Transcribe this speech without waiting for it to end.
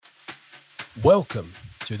Welcome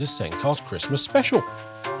to the Sencast Christmas Special.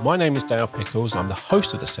 My name is Dale Pickles. I'm the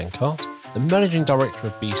host of the Sencast, the managing director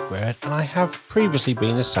of B Squared, and I have previously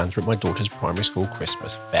been the Santa at my daughter's primary school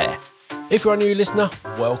Christmas fair. If you're a new listener,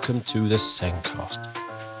 welcome to the Sencast.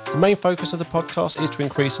 The main focus of the podcast is to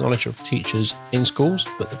increase the knowledge of teachers in schools,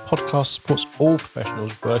 but the podcast supports all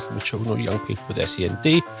professionals working with children or young people with SEND,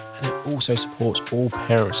 and it also supports all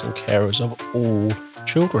parents and carers of all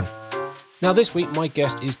children. Now this week, my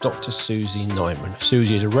guest is Dr Susie Nyman.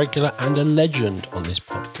 Susie is a regular and a legend on this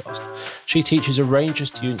podcast. She teaches a range of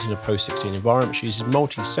students in a post-16 environment. She uses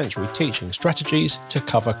multi-sensory teaching strategies to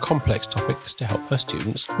cover complex topics to help her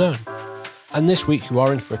students learn. And this week you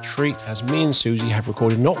are in for a treat as me and Susie have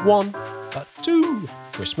recorded not one, but two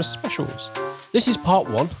Christmas specials. This is part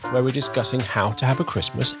one, where we're discussing how to have a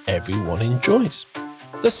Christmas everyone enjoys.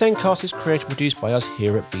 The Sencast is created and produced by us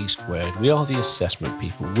here at B Squared. We are the assessment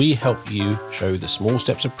people. We help you show the small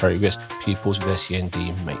steps of progress pupils with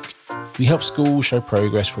SEND make. We help schools show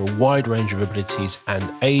progress for a wide range of abilities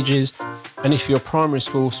and ages. And if you're a primary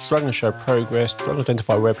school struggling to show progress, struggling to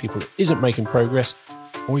identify where people isn't making progress,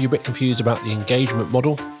 or you're a bit confused about the engagement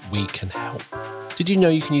model, we can help. Did you know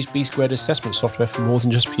you can use B Squared assessment software for more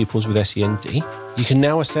than just pupils with SEND? You can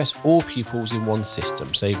now assess all pupils in one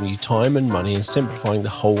system, saving you time and money and simplifying the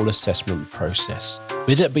whole assessment process.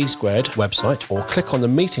 Visit B Squared website or click on the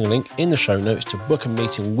meeting link in the show notes to book a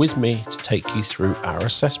meeting with me to take you through our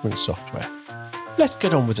assessment software. Let's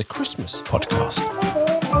get on with the Christmas podcast.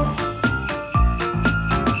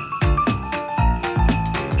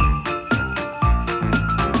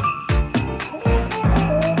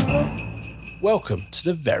 Welcome to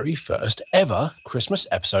the very first ever Christmas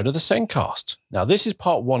episode of the Sencast. Now, this is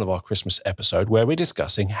part one of our Christmas episode where we're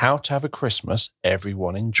discussing how to have a Christmas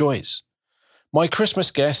everyone enjoys. My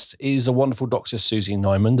Christmas guest is the wonderful Dr. Susie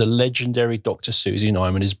Nyman. The legendary Dr. Susie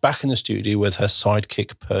Nyman is back in the studio with her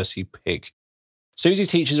sidekick, Percy Pig. Susie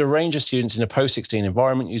teaches a range of students in a post-16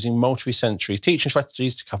 environment using multi-sensory teaching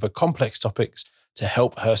strategies to cover complex topics to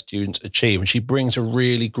help her students achieve. And she brings a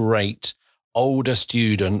really great older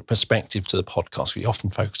student perspective to the podcast. We often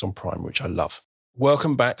focus on primary, which I love.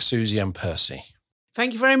 Welcome back, Susie and Percy.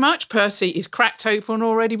 Thank you very much. Percy is cracked open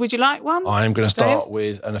already. Would you like one? I'm going to start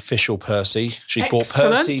with an official Percy. She bought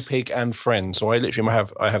Percy, Pig and Friends. So I literally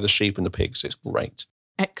have the sheep and the pigs. It's great.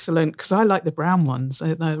 Excellent, because I like the brown ones.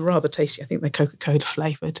 They're rather tasty. I think they're Coca-Cola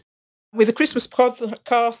flavoured. With the Christmas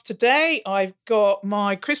podcast today, I've got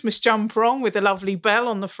my Christmas jumper on with a lovely bell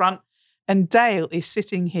on the front. And Dale is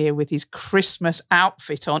sitting here with his Christmas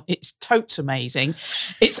outfit on. It's totes amazing.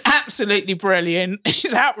 It's absolutely brilliant.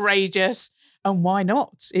 It's outrageous. And why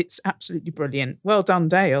not? It's absolutely brilliant. Well done,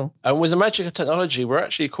 Dale. And with the magic of technology, we're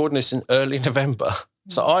actually recording this in early November.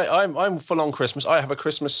 So I'm full on Christmas. I have a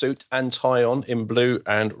Christmas suit and tie on in blue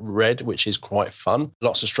and red, which is quite fun.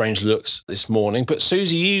 Lots of strange looks this morning. But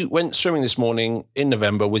Susie, you went swimming this morning in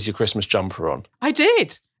November with your Christmas jumper on. I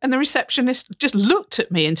did. And the receptionist just looked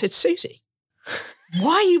at me and said, Susie,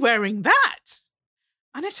 why are you wearing that?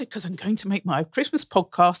 And I said, because I'm going to make my Christmas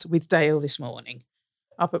podcast with Dale this morning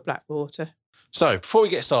up at Blackwater. So before we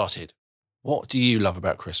get started, what do you love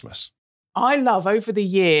about Christmas? I love over the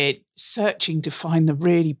year searching to find the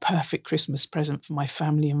really perfect Christmas present for my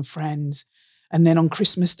family and friends. And then on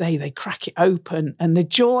Christmas Day, they crack it open and the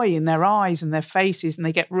joy in their eyes and their faces, and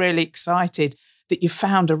they get really excited that you've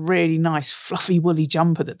found a really nice fluffy woolly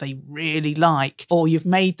jumper that they really like, or you've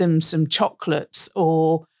made them some chocolates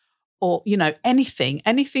or you know, anything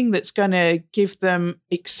that's going to give them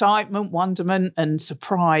excitement, wonderment and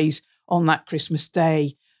surprise on that Christmas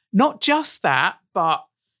Day. Not just that, but,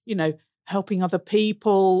 you know, helping other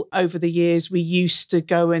people. Over the years, we used to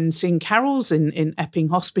go and sing carols in Epping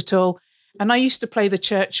Hospital. And I used to play the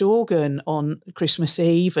church organ on Christmas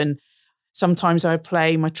Eve, and sometimes I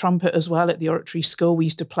play my trumpet as well at the oratory school. We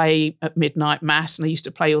used to play at midnight mass and I used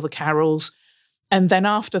to play all the carols. And then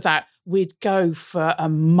after that, we'd go for a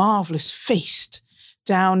marvellous feast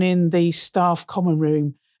down in the staff common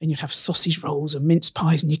room, and you'd have sausage rolls and mince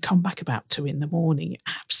pies, and you'd come back about 2 a.m. You're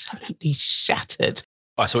absolutely shattered.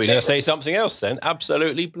 I thought you were going to say something else then.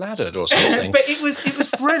 Absolutely bladdered or something. But it was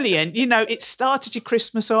brilliant. You know, it started your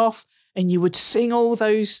Christmas off and you would sing all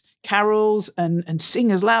those carols and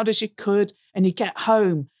sing as loud as you could, and you get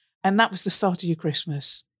home and that was the start of your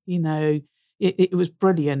Christmas. You know, it was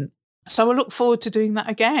brilliant. So I look forward to doing that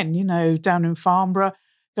again, you know, down in Farnborough,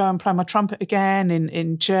 go and play my trumpet again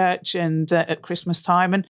in church and at Christmas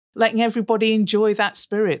time, and letting everybody enjoy that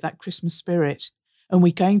spirit, that Christmas spirit. And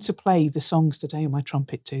we're going to play the songs today on my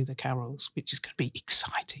trumpet too, the carols, which is going to be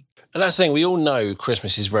exciting. And that's the thing, we all know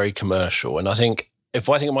Christmas is very commercial. And I think if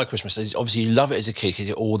I think of my Christmas, obviously you love it as a kid, you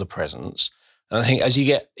get all the presents. And I think as you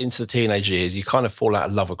get into the teenage years, you kind of fall out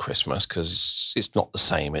of love of Christmas because it's not the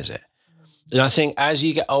same, is it? And I think as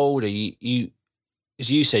you get older, you as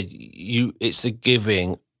you said, it's the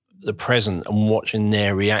giving, the present, and watching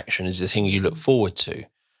their reaction is the thing you look forward to.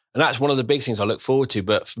 And that's one of the big things I look forward to.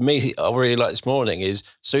 But for me, I really like this morning is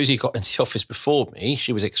Susie got into the office before me.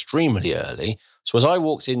 She was extremely early. So as I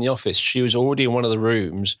walked in the office, she was already in one of the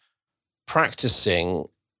rooms practicing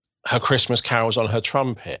her Christmas carols on her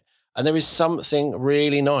trumpet. And there is something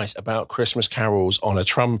really nice about Christmas carols on a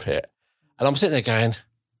trumpet. And I'm sitting there going,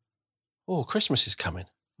 oh, Christmas is coming.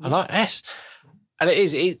 I like this. And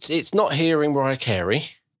it's not hearing Mariah Carey.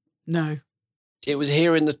 No. It was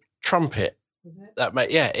hearing the trumpet. Was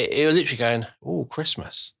it? It was literally going, oh,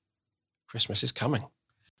 Christmas. Christmas is coming.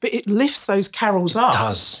 But it lifts those carols up. It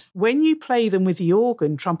does. When you play them with the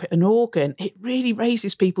organ, trumpet and organ, it really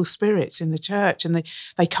raises people's spirits in the church. And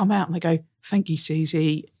they come out and they go, thank you,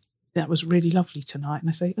 Susie. That was really lovely tonight. And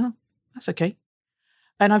I say, oh, that's okay.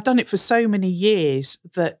 And I've done it for so many years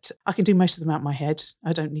that I can do most of them out of my head.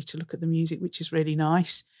 I don't need to look at the music, which is really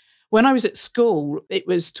nice. When I was at school, it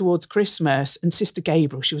was towards Christmas, and Sister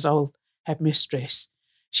Gabriel, she was our headmistress,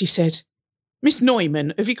 she said, Miss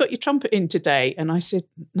Nyman, have you got your trumpet in today? And I said,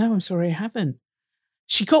 no, I'm sorry, I haven't.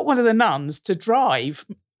 She got one of the nuns to drive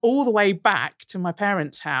all the way back to my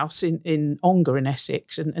parents' house in Ongar in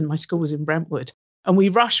Essex, and my school was in Brentwood. And we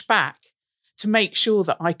rushed back to make sure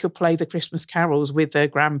that I could play the Christmas carols with the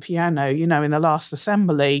grand piano, in the last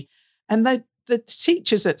assembly. And the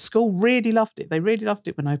teachers at school really loved it. They really loved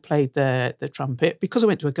it when I played the trumpet. Because I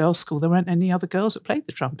went to a girls' school, there weren't any other girls that played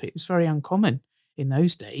the trumpet. It was very uncommon in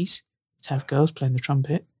those days to have girls playing the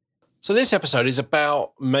trumpet. So this episode is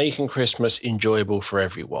about making Christmas enjoyable for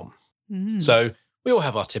everyone. Mm. So we all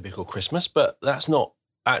have our typical Christmas, but that's not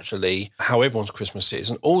actually how everyone's Christmas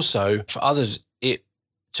is. And also for others,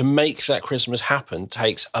 to make that Christmas happen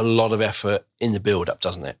takes a lot of effort in the build-up,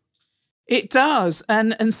 doesn't it? It does.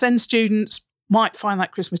 And some students might find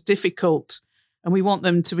that Christmas difficult, and we want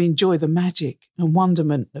them to enjoy the magic and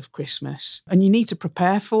wonderment of Christmas. And you need to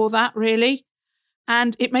prepare for that, really.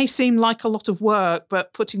 And it may seem like a lot of work,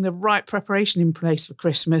 but putting the right preparation in place for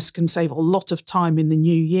Christmas can save a lot of time in the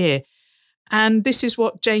new year. And this is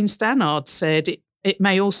what Jane Stannard said. It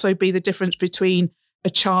may also be the difference between a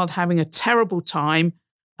child having a terrible time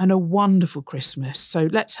and a wonderful Christmas. So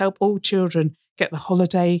let's help all children get the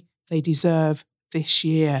holiday they deserve this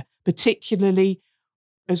year, particularly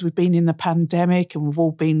as we've been in the pandemic and we've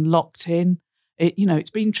all been locked in. It's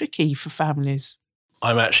been tricky for families.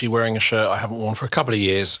 I'm actually wearing a shirt I haven't worn for a couple of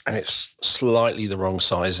years, and it's slightly the wrong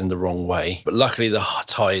size in the wrong way. But luckily the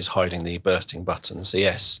tie is hiding the bursting buttons. So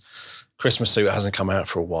yes, Christmas suit hasn't come out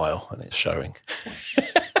for a while and it's showing.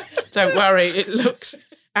 Don't worry, it looks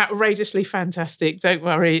outrageously fantastic. Don't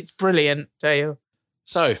worry, it's brilliant, Dale.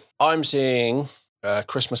 So I'm seeing a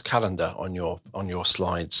Christmas calendar on your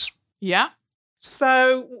slides. Yeah.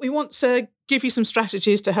 So we want to give you some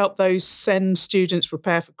strategies to help those SEND students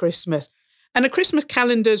prepare for Christmas. And a Christmas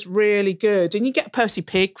calendar's really good. And you get a Percy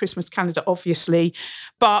Pig Christmas calendar, obviously.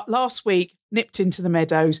 But last week, nipped into the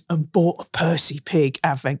meadows and bought a Percy Pig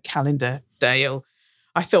advent calendar, Dale.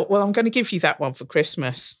 I thought, well, I'm going to give you that one for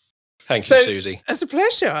Christmas. Thank you, Susie. It's a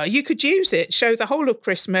pleasure. You could use it, show the whole of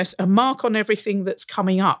Christmas and mark on everything that's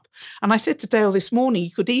coming up. And I said to Dale this morning,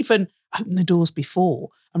 you could even open the doors before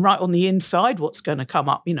and write on the inside what's going to come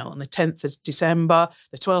up, on the 10th of December,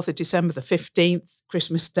 the 12th of December, the 15th,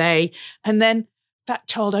 Christmas Day. And then that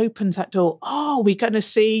child opens that door. Oh, we're going to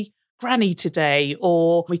see Granny today,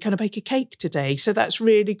 or we're going to bake a cake today. So that's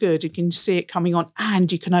really good. You can see it coming on, and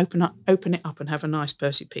you can open it up and have a nice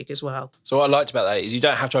Percy Pig as well. So what I liked about that is you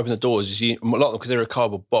don't have to open the doors. A lot of them, because they're a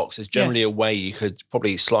cardboard box, there's generally a way you could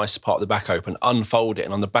probably slice the part of the back open, unfold it,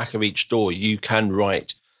 and on the back of each door you can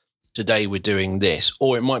write, today we're doing this,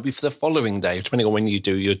 or it might be for the following day, depending on when you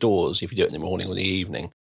do your doors, if you do it in the morning or the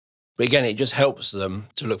evening. But again, it just helps them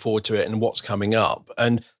to look forward to it and what's coming up.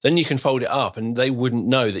 And then you can fold it up and they wouldn't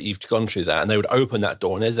know that you've gone through that. And they would open that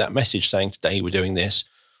door and there's that message saying, today we're doing this.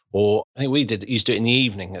 Or I think we used to do it in the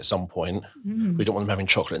evening at some point. Mm. We don't want them having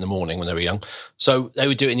chocolate in the morning when they were young. So they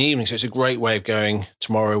would do it in the evening. So it's a great way of going,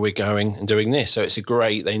 tomorrow we're going and doing this. So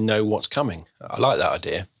they know what's coming. I like that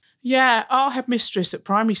idea. Yeah, our headmistress at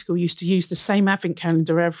primary school used to use the same advent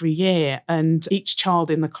calendar every year, and each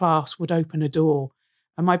child in the class would open a door.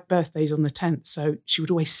 And my birthday's on the 10th, so she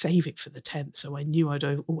would always save it for the 10th. So I knew I'd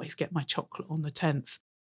always get my chocolate on the 10th.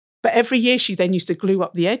 But every year she then used to glue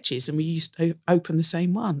up the edges, and we used to open the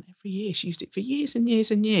same one every year. She used it for years and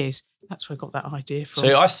years and years. That's where I got that idea from.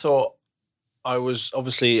 So I thought I was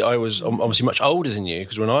obviously much older than you,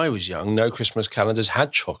 because when I was young, no Christmas calendars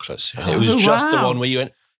had chocolates. And it was just the one where you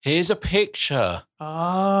went, here's a picture.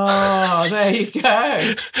 Oh, there you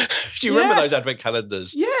go. Do you remember those advent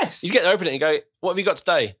calendars? Yes. You get to open it and go, what have you got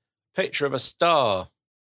today? Picture of a star.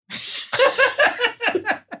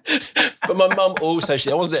 But my mum also,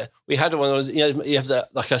 we had one of those, you have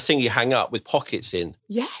like a thing you hang up with pockets in.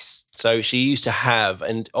 Yes. So she used to have,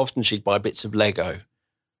 and often she'd buy bits of Lego.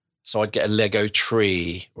 So I'd get a Lego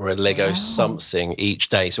tree or a Lego something each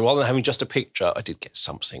day. So rather than having just a picture, I did get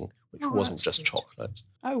something which wasn't just chocolate.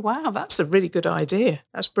 Oh, wow. That's a really good idea.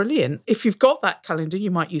 That's brilliant. If you've got that calendar,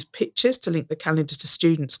 you might use pictures to link the calendar to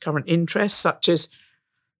students' current interests, such as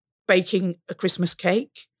baking a Christmas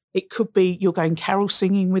cake. It could be you're going carol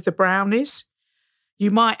singing with the brownies.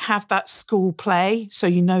 You might have that school play, so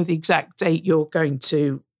you know the exact date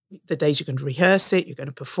the days you're going to rehearse it, you're going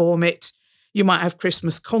to perform it. You might have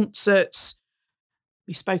Christmas concerts.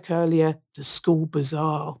 We spoke earlier, the school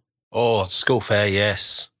bazaar. Oh, school fair,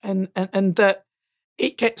 yes. And that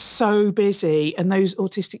it gets so busy, and those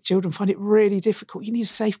autistic children find it really difficult. You need a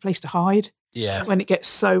safe place to hide. Yeah. When it gets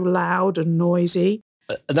so loud and noisy.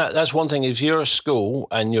 And that's one thing, if you're a school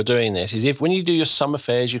and you're doing this, is when you do your summer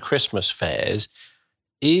fairs, your Christmas fairs,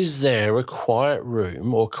 is there a quiet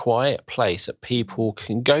room or quiet place that people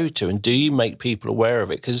can go to? And do you make people aware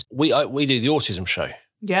of it? Because we do the autism show.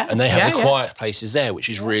 Yeah. And they have the quiet places there, which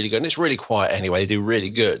is really good. And it's really quiet anyway. They do really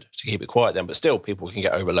good to keep it quiet then. But still, people can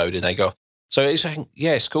get overloaded and they go. So it's saying,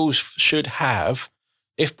 schools should have,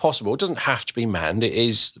 if possible, it doesn't have to be manned. It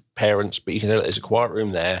is parents, but you can tell there's a quiet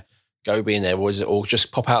room there. Go be in there, or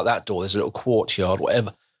just pop out that door. There's a little courtyard,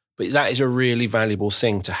 whatever. But that is a really valuable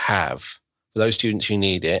thing to have for those students who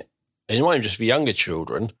need it. And it might even just for younger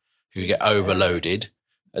children who get overloaded,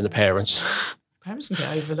 and the parents can get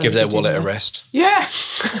overloaded. Give their wallet a rest. Yeah,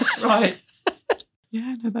 that's right.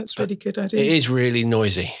 Yeah, no, that's a really good idea. It is really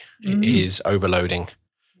noisy. It is overloading.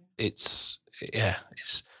 And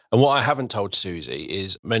what I haven't told Susie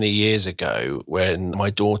is many years ago when my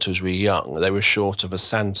daughters were young, they were short of a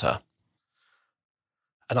Santa.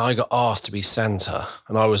 And I got asked to be Santa.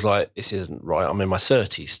 And I was like, this isn't right. I'm in my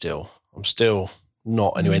 30s still. I'm still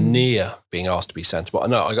not anywhere near being asked to be Santa. But I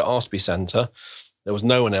know I got asked to be Santa. There was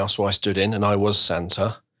no one else, so I stood in and I was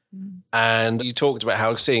Santa. And you talked about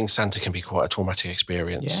how seeing Santa can be quite a traumatic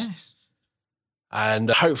experience. Yes. And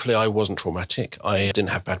hopefully I wasn't traumatic. I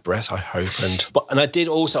didn't have bad breath, I hope. And I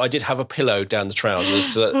did have a pillow down the trousers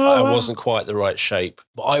because I wasn't quite the right shape.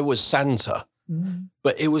 But I was Santa.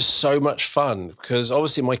 But it was so much fun because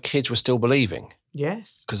obviously my kids were still believing.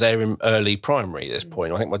 Yes. Because they're in early primary at this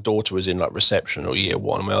point. I think my daughter was in like reception or year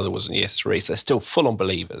 1 and my other was in year 3. So they're still full on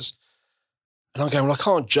believers. And I'm going, well, I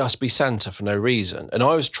can't just be Santa for no reason. And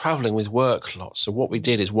I was traveling with work lots. So what we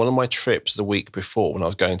did is one of my trips the week before when I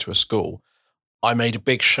was going to a school, I made a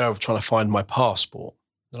big show of trying to find my passport.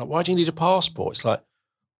 They're like, why do you need a passport? It's like,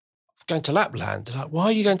 I'm going to Lapland. They're like, why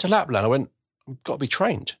are you going to Lapland? I went, I've got to be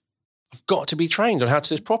trained. I've got to be trained on how to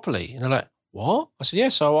do this properly. And they're like, what? I said, yeah,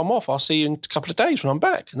 so I'm off. I'll see you in a couple of days when I'm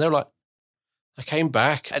back. And they're like, I came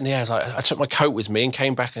back and I took my coat with me and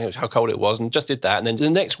came back and it was how cold it was and just did that. And then the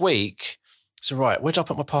next week, I said, right, where did I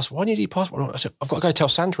put my passport? Why do you need your passport? I said, I've got to go tell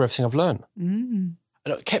Santa everything I've learned. And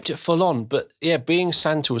I kept it full on. But yeah, being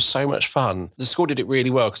Santa was so much fun. The school did it really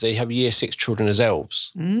well because they have year 6 children as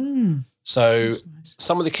elves. So nice.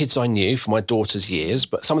 Some of the kids I knew for my daughter's years,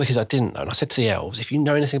 but some of the kids I didn't know. And I said to the elves, if you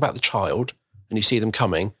know anything about the child and you see them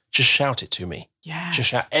coming, just shout it to me. Yeah. Just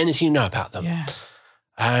shout anything you know about them. Yeah.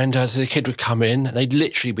 And so the kid would come in, and they'd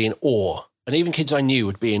literally be in awe. And even kids I knew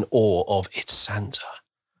would be in awe of, it's Santa.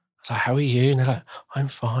 I was like, how are you? And they're like, I'm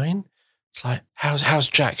fine. It's like, how's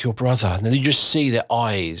Jack, your brother? And then you just see their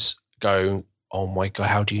eyes go, oh my God,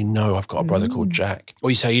 how do you know I've got a brother called Jack?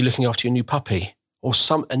 Or you say, are you looking after your new puppy?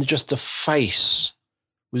 And just the face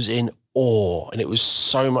was in awe, and it was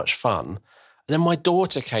so much fun. And then my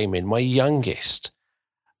daughter came in, my youngest,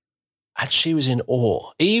 and she was in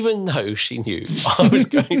awe. Even though she knew I was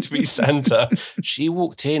going to be Santa, she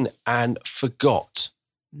walked in and forgot.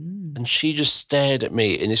 And she just stared at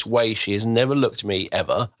me in this way she has never looked at me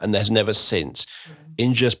ever, and has never since,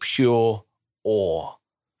 in just pure awe.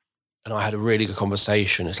 And I had a really good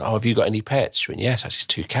conversation. It's like, oh, have you got any pets? She went, yes, that's just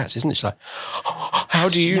 2 cats, isn't it? She's like, oh, how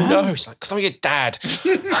do you know? It's like, because I'm your dad.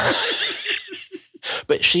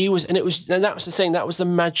 But she was, and that was the thing, that was the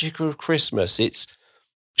magic of Christmas.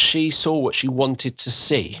 She saw what she wanted to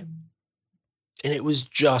see. And it was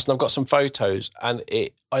just, and I've got some photos, and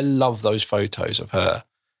I love those photos of her.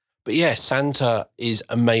 But yeah, Santa is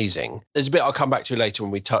amazing. There's a bit I'll come back to later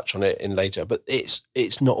when we touch on it in later, but it's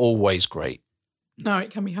not always great. No,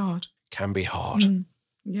 it can be hard. can be hard.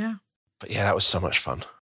 Yeah. But yeah, that was so much fun.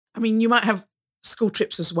 I mean, you might have school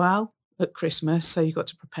trips as well at Christmas, so you've got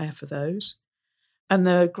to prepare for those. And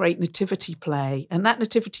the great nativity play. And that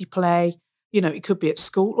nativity play, it could be at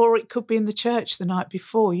school or it could be in the church the night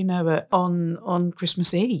before, on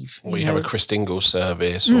Christmas Eve. Or you have a Christingle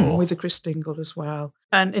service. With a Christingle as well.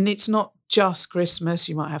 And it's not just Christmas.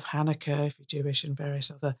 You might have Hanukkah if you're Jewish and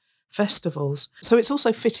various other festivals. So it's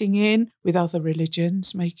also fitting in with other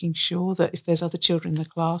religions, making sure that if there's other children in the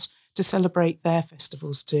class, to celebrate their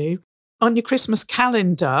festivals too. On your Christmas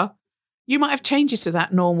calendar, you might have changes to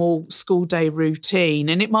that normal school day routine,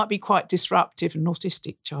 and it might be quite disruptive. An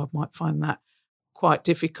autistic child might find that quite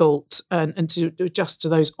difficult and to adjust to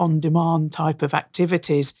those on-demand type of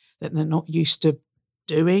activities that they're not used to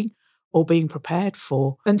doing or being prepared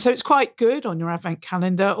for. And so it's quite good on your Advent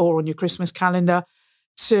calendar or on your Christmas calendar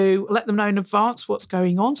to let them know in advance what's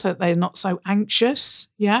going on so that they're not so anxious.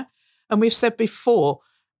 Yeah. And we've said before,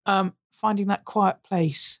 finding that quiet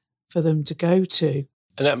place for them to go to.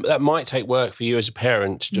 And that might take work for you as a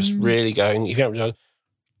parent, just really going, if you haven't done,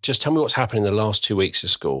 just tell me what's happening in the last 2 weeks of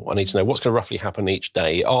school. I need to know what's going to roughly happen each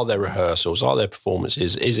day. Are there rehearsals? Are there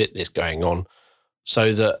performances? Is it this going on?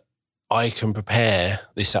 So that I can prepare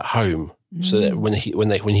this at home so that when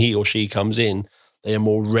he or she comes in, they are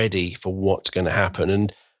more ready for what's going to happen.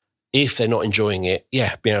 And if they're not enjoying it,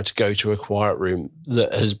 being able to go to a quiet room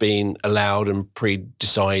that has been allowed and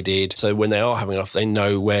pre-decided. So when they are having enough, they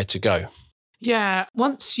know where to go. Yeah.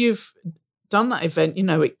 Once you've done that event,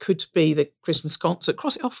 it could be the Christmas concert,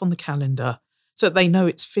 cross it off on the calendar so that they know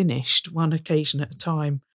it's finished one occasion at a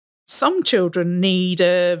time. Some children need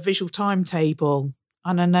a visual timetable.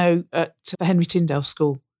 And I know at the Henry Tyndale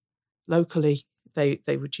School locally, they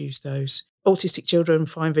would use those. Autistic children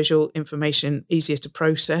find visual information easier to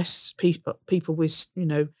process. People with,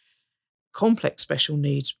 complex special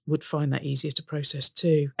needs would find that easier to process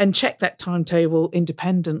too. And check that timetable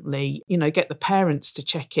independently, get the parents to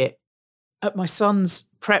check it. At my son's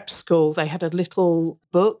prep school, they had a little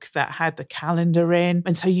book that had the calendar in.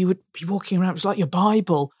 And so you would be walking around, it was like your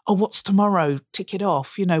Bible. Oh, what's tomorrow? Tick it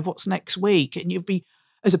off. What's next week? And you'd be,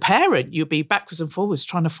 as a parent, you'd be backwards and forwards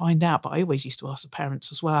trying to find out. But I always used to ask the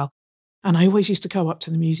parents as well. And I always used to go up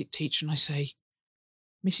to the music teacher and I say,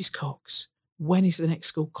 Mrs. Cox, when is the next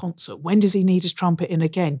school concert? When does he need his trumpet in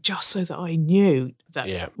again? Just so that I knew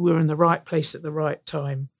that we were in the right place at the right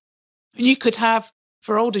time. And you could have,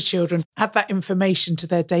 for older children, add that information to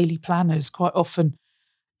their daily planners. Quite often,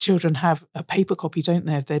 children have a paper copy, don't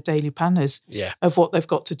they, of their daily planners of what they've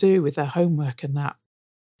got to do with their homework and that.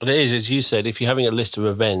 But it is, as you said, if you're having a list of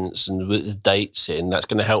events and with the dates in, that's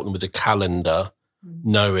going to help them with the calendar,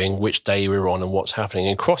 knowing which day we're on and what's happening,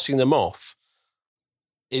 and crossing them off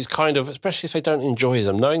is kind of, especially if they don't enjoy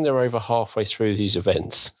them, knowing they're over halfway through these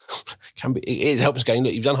events can be, it helps going,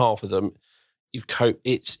 look, you've done half of them, you've coped,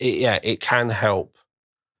 it can help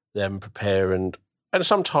them prepare. And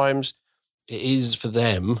sometimes it is for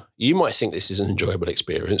them, you might think this is an enjoyable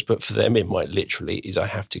experience, but for them, it might literally is, I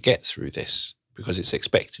have to get through this because it's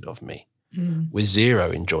expected of me with zero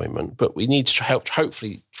enjoyment, but we need to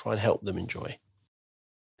hopefully try and help them enjoy.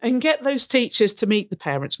 And get those teachers to meet the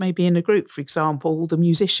parents, maybe in a group, for example, the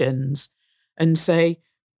musicians, and say,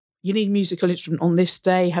 you need a musical instrument on this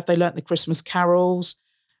day. Have they learnt the Christmas carols?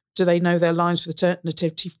 Do they know their lines for the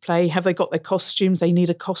nativity play? Have they got their costumes? They need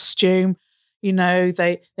a costume. They're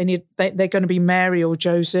going to be Mary or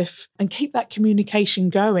Joseph, and keep that communication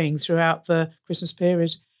going throughout the Christmas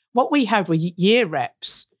period. What we had were year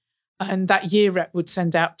reps. And that year rep would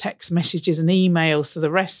send out text messages and emails to the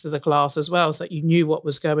rest of the class as well, so that you knew what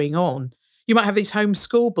was going on. You might have these home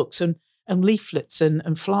school books and leaflets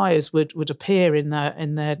and flyers would appear in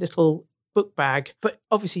their little book bag. But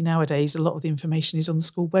obviously nowadays, a lot of the information is on the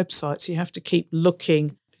school website. So you have to keep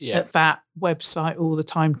looking at that website all the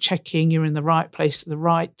time, checking you're in the right place at the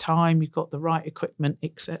right time, you've got the right equipment,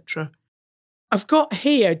 etc. I've got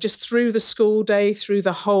here, just through the school day, through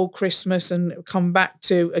the whole Christmas, and come back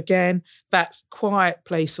to, again, that quiet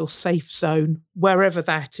place or safe zone, wherever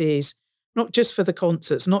that is, not just for the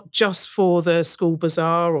concerts, not just for the school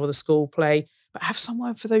bazaar or the school play, but have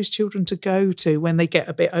somewhere for those children to go to when they get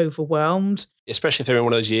a bit overwhelmed. Especially if they're in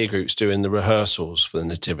one of those year groups doing the rehearsals for the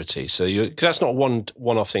nativity. So because that's not a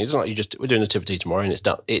one-off thing. It's not like we're doing nativity tomorrow and it's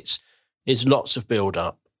done. It's lots of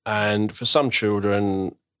build-up. And for some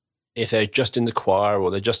children, if they're just in the choir or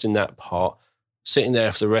they're just in that part, sitting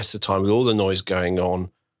there for the rest of the time with all the noise going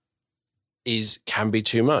on can be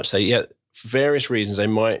too much. For various reasons, they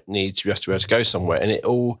might need to just be able to go somewhere, and it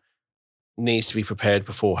all needs to be prepared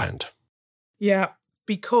beforehand. Yeah,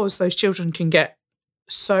 because those children can get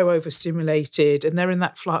so overstimulated and they're in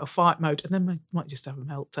that flight or fight mode, and then they might just have a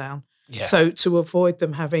meltdown. Yeah. So to avoid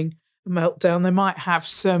them having a meltdown, they might have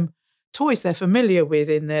some toys they're familiar with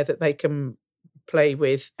in there that they can play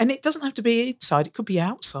with. And it doesn't have to be inside. It could be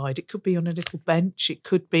outside. It could be on a little bench. It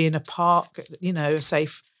could be in a park, a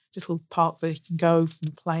safe little park that you can go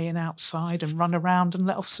and play in outside and run around and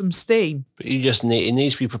let off some steam. But it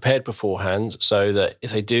needs to be prepared beforehand so that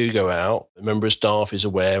if they do go out, a member of staff is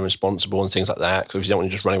aware and responsible and things like that, because you don't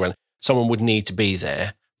want to just run around. Someone would need to be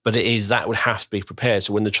there, but that would have to be prepared.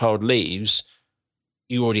 So when the child leaves,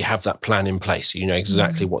 you already have that plan in place. So you know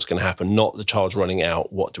exactly what's going to happen, not the child's running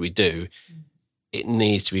out, what do we do? It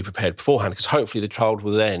needs to be prepared beforehand, because hopefully the child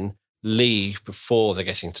will then leave before they're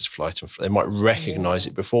getting to flight. They might recognise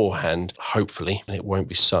it beforehand, hopefully, and it won't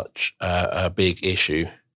be such a big issue.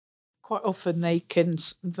 Quite often they can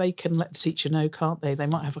let the teacher know, can't they? They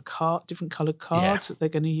might have a card, different coloured cards that they're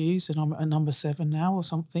going to use, and I'm at a number 7 now or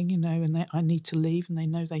something, and I need to leave, and they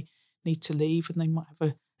know they need to leave, and they might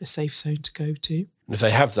have a safe zone to go to. And if they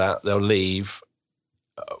have that, they'll leave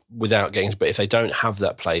without getting, but if they don't have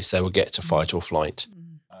that place, they will get to fight or flight.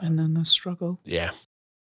 And then they'll struggle. Yeah.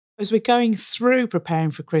 As we're going through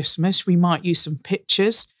preparing for Christmas, we might use some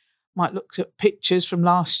pictures. Might look at pictures from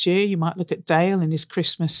last year. You might look at Dale in his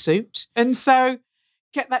Christmas suit. And so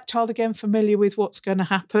get that child again familiar with what's going to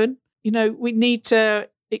happen. We need to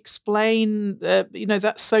explain,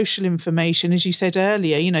 that social information. As you said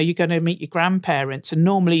earlier, you're going to meet your grandparents, and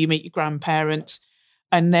normally you meet your grandparents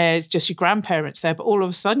and there's just your grandparents there, but all of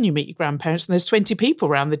a sudden you meet your grandparents and there's 20 people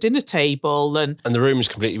around the dinner table. And the room is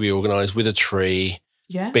completely reorganised with a tree.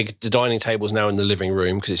 Yeah. The dining table's now in the living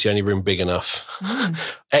room because it's the only room big enough.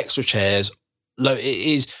 Extra chairs. It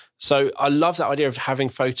is. So I love that idea of having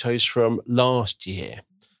photos from last year.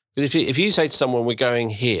 Because if you say to someone, we're going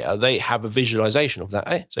here, they have a visualisation of that.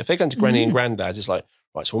 Eh? So if they're going to Granny and Grandad's, it's like,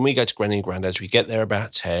 right, so when we go to Granny and Grandad's, we get there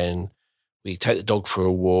about 10, we take the dog for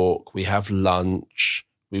a walk, we have lunch,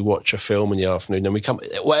 we watch a film in the afternoon, then we come,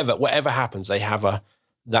 whatever happens, they have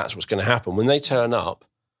that's what's going to happen. When they turn up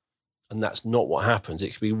and that's not what happens,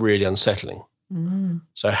 it can be really unsettling.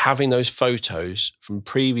 So having those photos from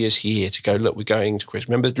previous year to go, look, we're going to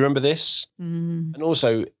Christmas. Do you remember this? And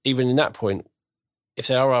also, even in that point, if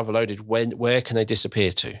they are overloaded, where can they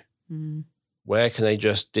disappear to? Where can they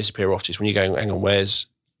just disappear off to? When you're going, hang on,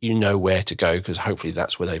 where to go, because hopefully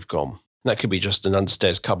that's where they've gone. And that could be just an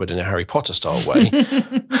understairs cupboard in a Harry Potter style way.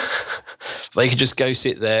 They could just go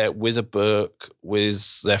sit there with a book,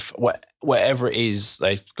 with their whatever it is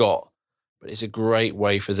they've got. But it's a great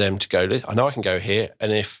way for them to go, I know I can go here,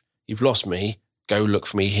 and if you've lost me, go look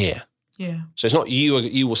for me here. Yeah. So it's not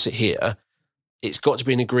you will sit here. It's got to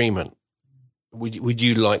be an agreement. Would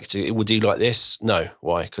you like this? No.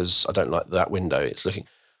 Why? Because I don't like that window.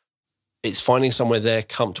 It's finding somewhere they're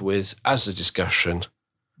comfortable with as a discussion,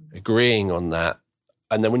 agreeing on that.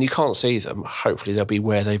 And then when you can't see them, hopefully they'll be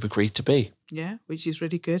where they've agreed to be. Yeah, which is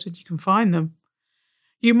really good, and you can find them.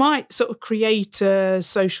 You might sort of create a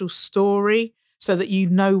social story so that you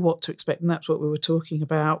know what to expect, and that's what we were talking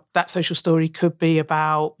about. That social story could be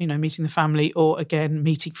about, meeting the family, or again,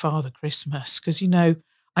 meeting Father Christmas, because,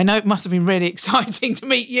 I know it must have been really exciting to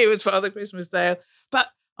meet you as Father Christmas, Dale,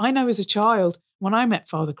 but I know as a child, when I met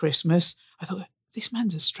Father Christmas, I thought, this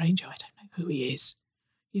man's a stranger. I don't know who he is.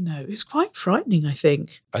 It's quite frightening, I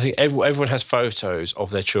think. I think everyone has photos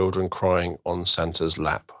of their children crying on Santa's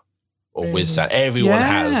lap or with Santa. Everyone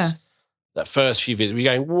has. That first few visits, we're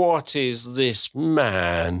going, what is this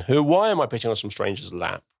man? Why am I putting on some stranger's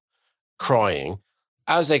lap crying?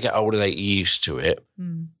 As they get older, they get used to it.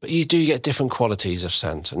 But you do get different qualities of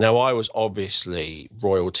Santa. Now, I was obviously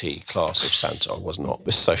royalty class of Santa. I was not.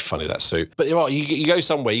 It's so funny, that suit. But you go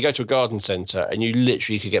somewhere, you go to a garden centre, and you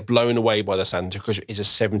literally could get blown away by the Santa because it's a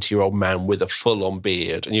 70-year-old man with a full-on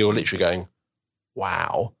beard, and you're literally going,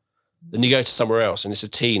 wow. Then you go to somewhere else, and it's a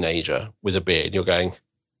teenager with a beard, and you're going,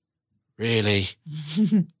 really?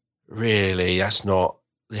 Really? That's not...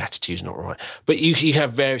 The attitude's not right. But you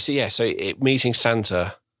have various... meeting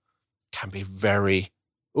Santa can be very...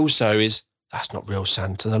 Also that's not real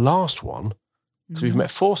Santa, the last one, because we've met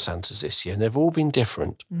 4 Santas this year and they've all been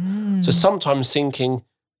different. So sometimes thinking,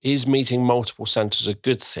 is meeting multiple Santas a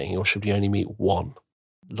good thing, or should we only meet one?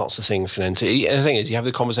 Lots of things can enter. And the thing is, you have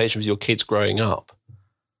the conversation with your kids growing up.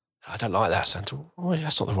 I don't like that Santa. Oh,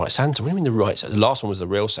 that's not the right Santa. What do you mean the right Santa? The last one was the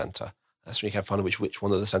real Santa. That's when you can find which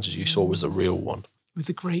one of the Santas you saw was the real one. With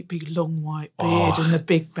the great big long white beard and the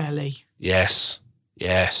big belly. Yes.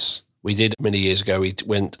 We did many years ago. We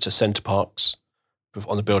went to Centre Parks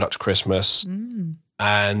on the build up to Christmas,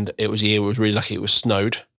 and it was a year we was really lucky. It was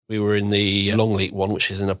snowed. We were in the Longleat one, which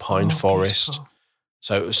is in a pine forest. Beautiful.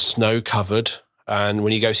 So it was snow covered. And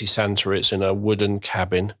when you go see Santa, it's in a wooden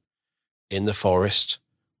cabin in the forest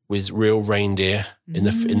with real reindeer in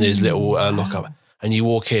this little lockup. And you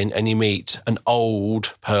walk in and you meet an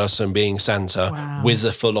old person being Santa with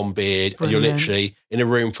a full-on beard. Brilliant. And you're literally in a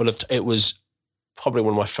room full of... It was probably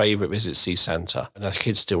one of my favourite visits to see Santa. And the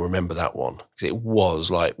kids still remember that one because it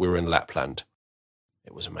was like we were in Lapland.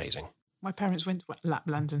 It was amazing. My parents went to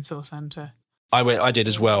Lapland and saw Santa. I did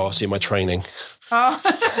as well. I see my training. Oh.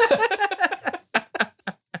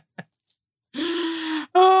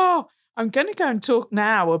 Oh, I'm going to go and talk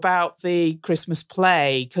now about the Christmas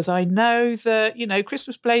play because I know that,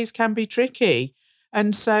 Christmas plays can be tricky.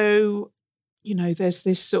 And so, there's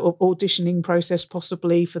this sort of auditioning process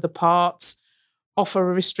possibly for the parts.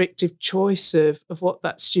 Offer a restrictive choice of what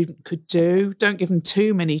that student could do. Don't give them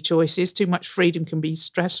too many choices. Too much freedom can be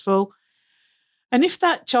stressful. And if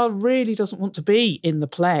that child really doesn't want to be in the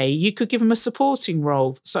play, you could give them a supporting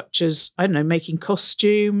role, such as, making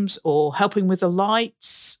costumes or helping with the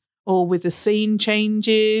lights or with the scene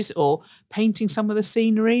changes or painting some of the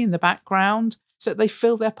scenery in the background so that they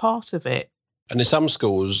feel they're part of it. And in some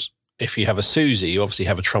schools, if you have a Susie, you obviously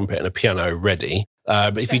have a trumpet and a piano ready.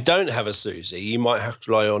 But if you don't have a Susie, you might have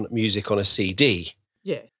to rely on music on a CD.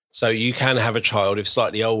 Yeah. So you can have a child who's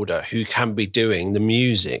slightly older who can be doing the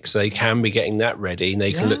music. So they can be getting that ready and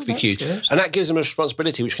they can look for cues. Good. And that gives them a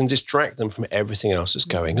responsibility which can distract them from everything else that's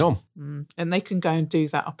going on. And they can go and do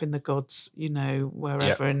that up in the gods,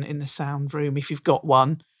 wherever in the sound room if you've got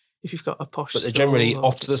one. If you've got a posh But they're generally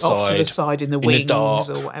off to the side in the wings dark,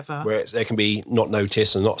 or whatever. Where they can be not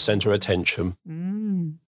noticed and not centre of attention.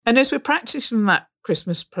 And as we're practicing that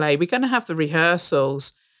Christmas play, we're going to have the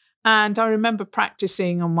rehearsals. And I remember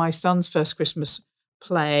practicing on my son's first Christmas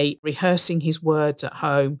play, rehearsing his words at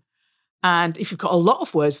home. And if you've got a lot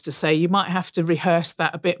of words to say, you might have to rehearse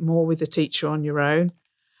that a bit more with the teacher on your own.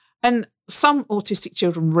 And some autistic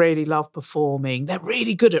children really love performing. They're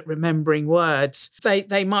really good at remembering words.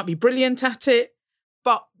 They might be brilliant at it,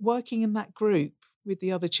 but working in that group with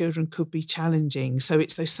the other children could be challenging. So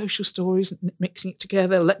it's those social stories, mixing it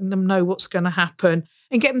together, letting them know what's going to happen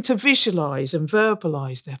and get them to visualise and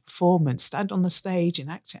verbalise their performance, stand on the stage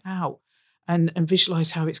and act it out and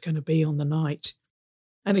visualise how it's going to be on the night.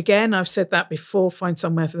 And again, I've said that before, find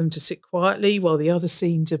somewhere for them to sit quietly while the other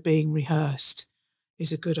scenes are being rehearsed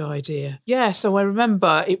is a good idea. Yeah, so I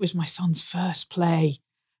remember it was my son's first play,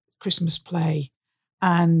 Christmas play,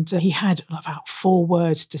 and he had about 4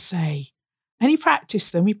 words to say. And he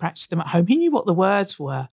practiced them. We practiced them at home. He knew what the words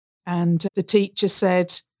were. And the teacher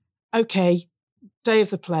said, OK, day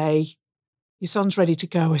of the play, your son's ready to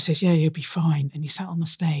go. I said, yeah, you'll be fine. And he sat on the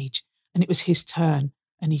stage and it was his turn.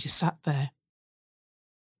 And he just sat there.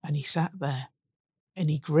 And he sat there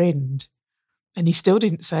and he grinned. And he still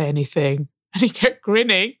didn't say anything. And he kept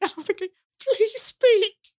grinning. And I'm thinking, please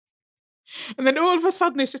speak. And then all of a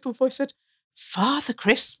sudden this little voice said, Father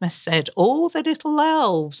Christmas said, all the little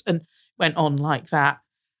elves. And went on like that.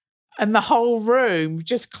 And the whole room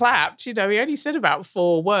just clapped. He only said about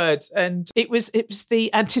 4 words. And it was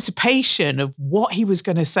the anticipation of what he was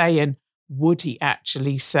going to say and would he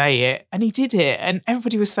actually say it? And he did it. And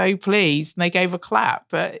everybody was so pleased and they gave a clap.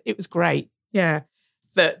 But it was great. Yeah.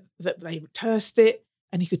 That they rehearsed it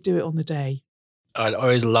and he could do it on the day. I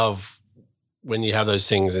always love when you have those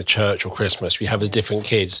things at church or Christmas, you have the different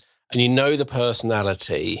kids and you know the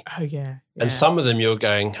personality. Oh, yeah. And some of them you're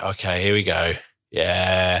going, okay, here we go.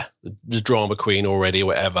 Yeah, the drama queen already or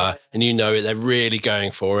whatever. And you know it, they're really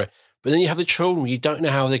going for it. But then you have the children, you don't know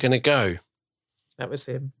how they're going to go. That was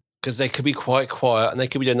him. Because they could be quite quiet and they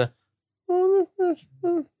could be doing the...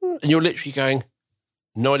 And you're literally going,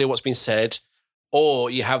 no idea what's been said. Or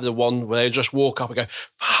you have the one where they just walk up and go,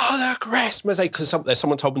 Father Christmas, because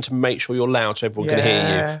someone told them to make sure you're loud so everyone can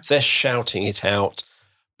hear you. So they're shouting it out.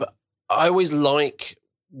 But I always like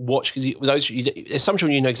watch, because there's some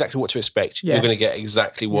children you know exactly what to expect. You're going to get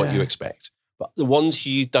exactly what you expect. But the ones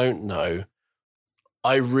you don't know,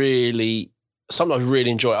 sometimes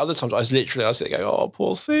really enjoy it. Other times I sit there and go, oh,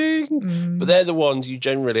 poor thing. But they're the ones you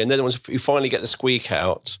generally, and they're the ones who finally get the squeak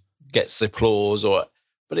out, gets the applause, but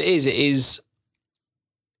it's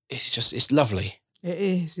lovely. It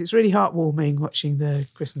is. It's really heartwarming watching the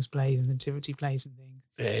Christmas plays and the nativity plays and things.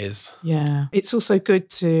 It is. Yeah. It's also good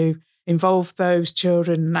to involve those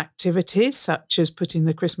children in activities such as putting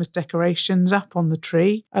the Christmas decorations up on the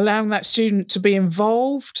tree, allowing that student to be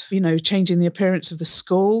involved, changing the appearance of the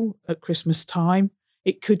school at Christmas time.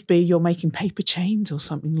 It could be you're making paper chains or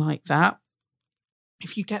something like that.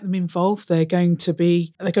 If you get them involved, they're going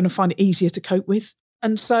to find it easier to cope with.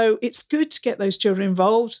 And so it's good to get those children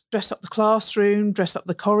involved, dress up the classroom, dress up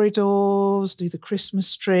the corridors, do the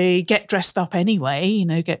Christmas tree, get dressed up anyway,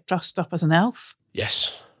 get dressed up as an elf.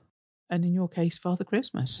 Yes. And in your case, Father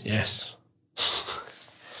Christmas. Yes.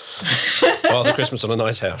 Father Christmas on a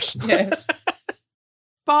nice house. Yes.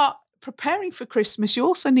 But preparing for Christmas, you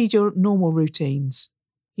also need your normal routines.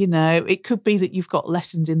 It could be that you've got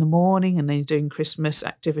lessons in the morning and then you're doing Christmas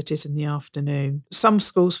activities in the afternoon. Some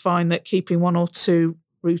schools find that keeping 1 or 2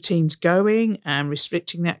 routines going and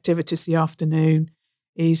restricting the activities the afternoon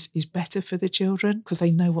is better for the children because they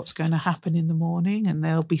know what's going to happen in the morning and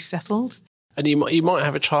they'll be settled. And you might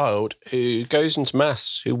have a child who goes into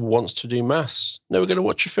maths who wants to do maths. No, we're going to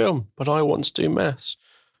watch a film, but I want to do maths.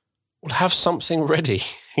 Well, have something ready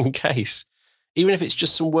in case. Even if it's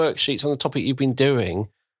just some worksheets on the topic you've been doing.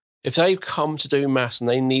 If they've come to do maths and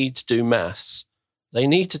they need to do maths, they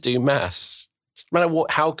need to do maths. No matter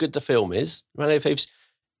how good the film is, no matter if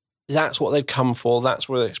that's what they've come for, that's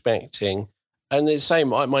what they're expecting. And it's the same,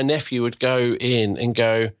 my nephew would go in and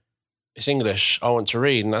go, it's English, I want to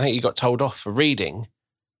read. And I think he got told off for reading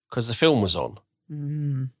because the film was on.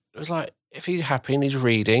 Mm. It was like, if he's happy and he's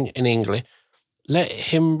reading in English, let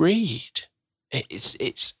him read.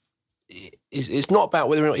 It's not about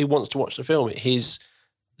whether or not he wants to watch the film.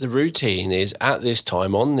 The routine is at this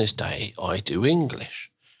time on this day, I do English.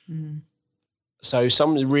 Mm. So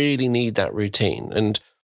some really need that routine and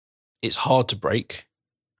it's hard to break.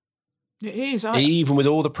 It is. Even with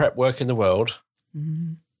all the prep work in the world,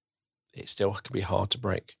 it still can be hard to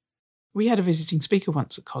break. We had a visiting speaker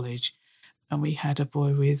once at college and we had a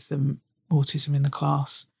boy with autism in the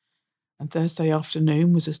class. And Thursday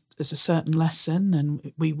afternoon was a certain lesson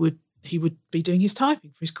and he would be doing his typing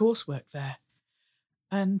for his coursework there.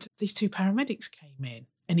 And these 2 paramedics came in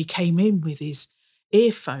and he came in with his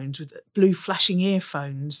earphones, with blue flashing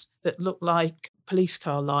earphones that looked like police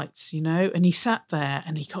car lights, and he sat there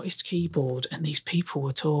and he got his keyboard and these people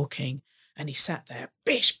were talking and he sat there,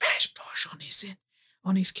 bish, bash, bosh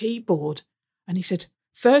on his keyboard. And he said,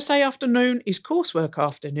 Thursday afternoon is coursework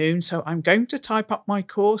afternoon, so I'm going to type up my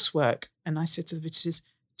coursework. And I said to the visitors,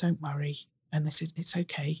 don't worry. And they said, it's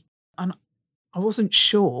okay. And I wasn't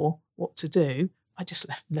sure what to do. I just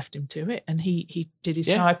left him to it and he did his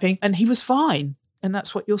typing and he was fine. And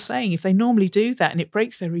that's what you're saying. If they normally do that and it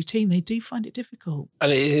breaks their routine, they do find it difficult.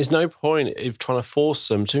 And there's no point of trying to force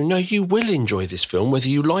them to, no, you will enjoy this film, whether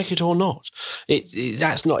you like it or not.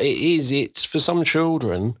 It's for some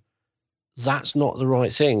children, that's not the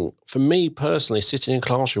right thing. For me personally, sitting in a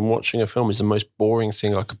classroom watching a film is the most boring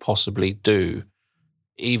thing I could possibly do,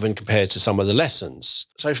 even compared to some of the lessons.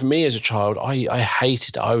 So for me as a child, I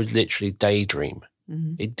hated it. I would literally daydream.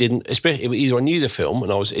 Mm-hmm. It didn't, especially either I knew the film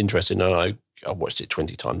and I was interested and I watched it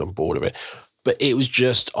 20 times, I'm bored of it. But it was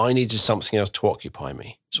just, I needed something else to occupy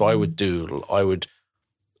me. So I would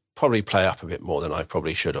probably play up a bit more than I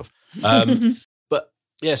probably should have. But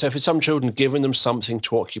yeah, so for some children, giving them something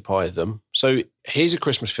to occupy them. So here's a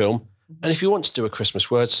Christmas film. And if you want to do a Christmas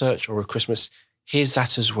word search or a Christmas, here's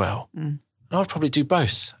that as well. Mm. And I'd probably do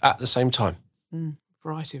both at the same time.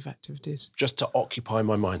 Variety of activities. Just to occupy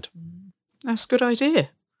my mind. That's a good idea.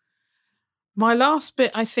 My last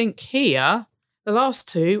bit, I think here, the last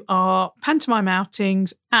 2 are pantomime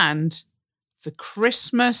outings and the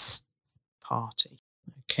Christmas party.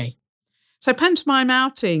 Okay. So pantomime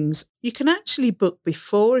outings, you can actually book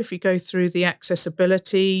before if you go through the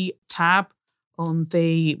accessibility tab on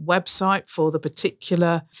the website for the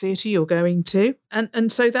particular theatre you're going to.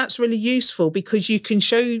 And so that's really useful because you can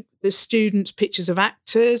show the students pictures of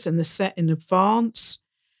actors and the set in advance.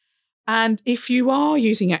 And if you are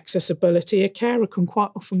using accessibility, a carer can quite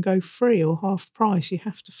often go free or half price. You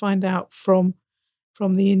have to find out from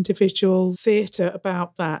the individual theatre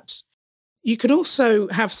about that. You can also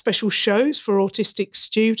have special shows for autistic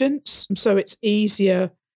students, so it's easier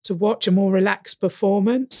to watch a more relaxed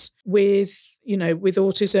performance with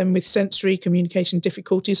autism, with sensory communication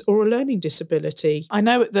difficulties or a learning disability. I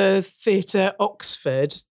know at the Theatre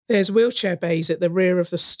Oxford, there's wheelchair bays at the rear of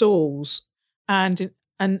the stalls and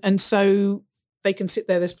so they can sit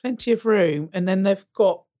there. There's plenty of room. And then they've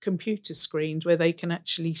got computer screens where they can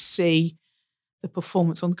actually see the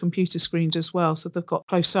performance on the computer screens as well. So they've got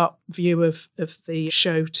close-up view of the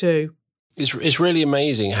show too. It's really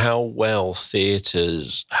amazing how well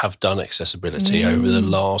theatres have done accessibility over the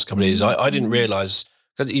last couple of years. I didn't realise,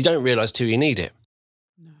 because you don't realise till you need it.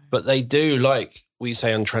 No. But they do, like we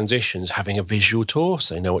say on transitions, having a visual tour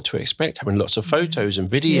so they know what to expect, having lots of photos and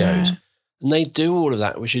videos. Yeah. And they do all of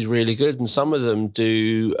that, which is really good. And some of them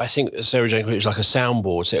do, I think Sarah Jane Cruz is like a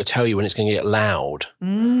soundboard, so it'll tell you when it's going to get loud.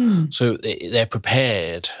 So they're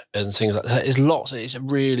prepared and things like that. There's lots. It's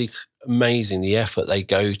really amazing the effort they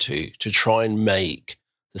go to try and make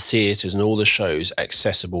the theatres and all the shows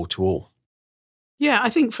accessible to all. Yeah, I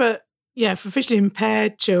think for visually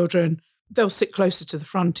impaired children, they'll sit closer to the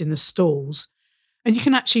front in the stalls. And you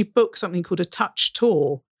can actually book something called a touch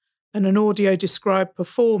tour and an audio described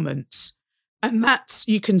performance. And that's,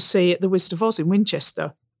 you can see at the Wizard of Oz in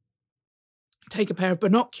Winchester. Take a pair of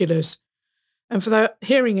binoculars. And for the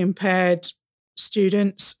hearing impaired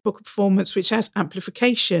students, book a performance which has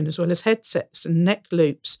amplification as well as headsets and neck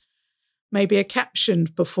loops. Maybe a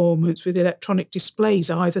captioned performance with electronic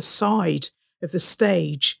displays either side of the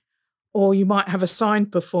stage. Or you might have a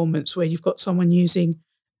signed performance where you've got someone using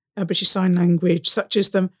a British Sign Language, such as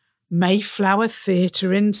the Mayflower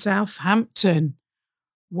Theatre in Southampton,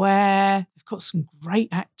 where they've got some great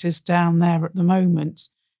actors down there at the moment.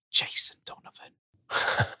 Jason Donovan.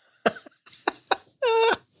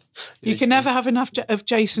 You can never have enough of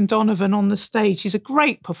Jason Donovan on the stage. He's a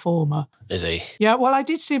great performer. Is he? Yeah, well, I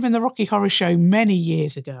did see him in the Rocky Horror Show many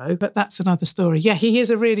years ago, but that's another story. Yeah, he is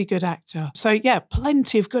a really good actor. So, yeah,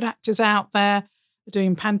 plenty of good actors out there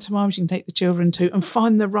doing pantomimes you can take the children to and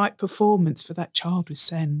find the right performance for that child with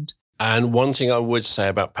SEND. And one thing I would say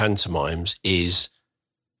about pantomimes is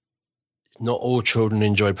not all children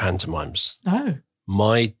enjoy pantomimes. No.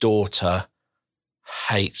 My daughter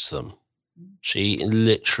hates them. She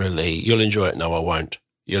literally, you'll enjoy it. No, I won't.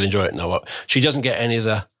 You'll enjoy it. No, I won't. She doesn't get any of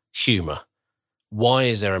the humour. Why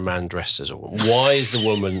is there a man dressed as a woman? Why is the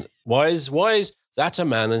woman, why is that a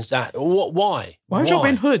man and that, why? Why is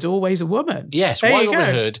Robin Hood always a woman? Yes, why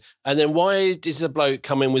Robin Hood? And then why does the bloke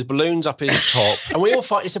come in with balloons up his top? And we all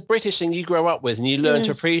fight, it's a British thing you grow up with and you learn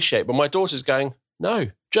to appreciate. But my daughter's going,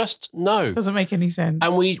 no, just no. Doesn't make any sense.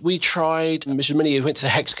 And we tried, Mr. Minnie went to the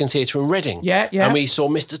Hexagon Theatre in Reading. Yeah. And we saw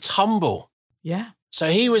Mr. Tumble. Yeah.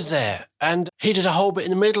 So he was there and he did a whole bit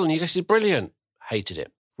in the middle and you guys, this is brilliant. Hated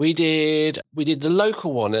it. We did the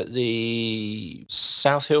local one at the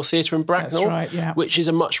South Hill Theatre in Bracknell. That's right, yeah. Which is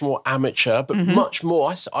a much more amateur, but much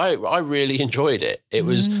more, I really enjoyed it. It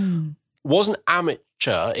wasn't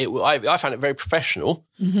amateur. I found it very professional.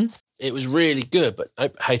 It was really good, but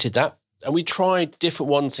I hated that. And we tried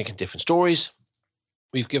different ones, thinking different stories.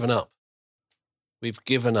 We've given up.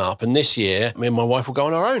 And this year, me and my wife will go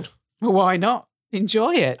on our own. Well, why not?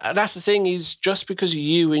 Enjoy it. And that's the thing is, just because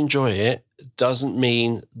you enjoy it doesn't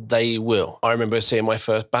mean they will. I remember seeing my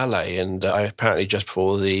first ballet and I apparently just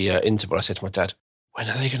before the interval, I said to my dad, when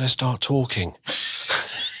are they going to start talking?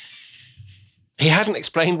 He hadn't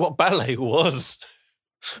explained what ballet was.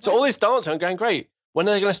 So all this dancing, I'm going, great. When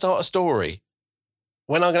are they going to start a story?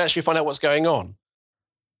 When am I going to actually find out what's going on?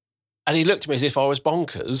 And he looked at me as if I was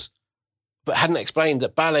bonkers, but hadn't explained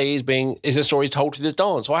that ballet is a story told through the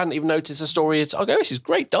dance. So I hadn't even noticed the story. I go, this is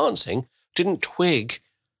great dancing. Didn't twig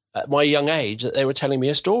at my young age that they were telling me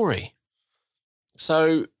a story.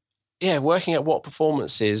 So, yeah, working at what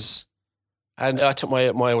performances. And I took my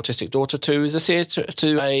autistic daughter to the theatre,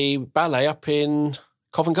 to a ballet up in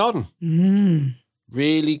Covent Garden.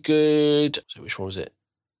 Really good. So which one was it?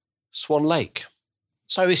 Swan Lake.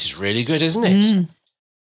 So this is really good, isn't it?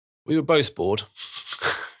 We were both bored.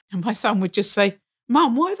 And my son would just say,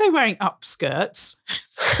 Mum, why are they wearing upskirts?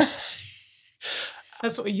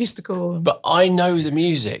 That's what we used to call them. But I know the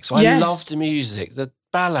music, so I loved the music. The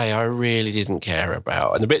ballet I really didn't care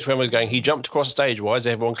about. And the bits when we were going, he jumped across the stage, why is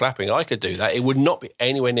everyone clapping? I could do that. It would not be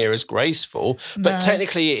anywhere near as graceful, but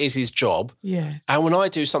technically it is his job. Yeah. And when I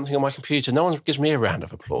do something on my computer, no one gives me a round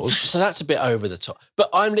of applause. So that's a bit over the top. But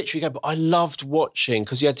I'm literally going, but I loved watching,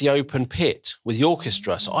 because you had the open pit with the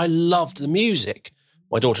orchestra. So I loved the music.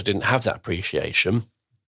 My daughter didn't have that appreciation.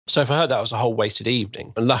 So for her, that was a whole wasted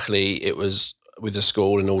evening. And luckily it was with the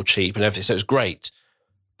school and all cheap and everything. So it was great.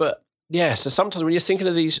 But yeah, so sometimes when you're thinking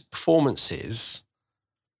of these performances,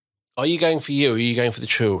 are you going for you or are you going for the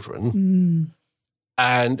children?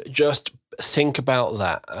 And just think about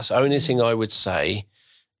that. That's the only thing I would say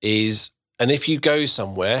is, and if you go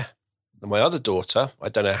somewhere, my other daughter, I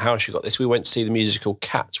don't know how she got this, we went to see the musical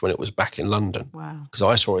Cats when it was back in London. Wow. Because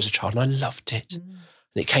I saw it as a child and I loved it.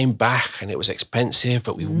 And it came back and it was expensive,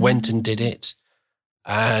 but we went and did it.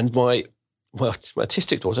 And my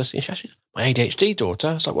autistic daughter, my ADHD daughter,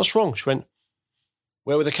 I was like, what's wrong? She went,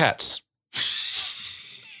 where were the cats?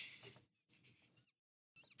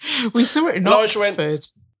 We saw it in Oxford. She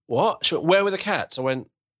went, what? She went, where were the cats? I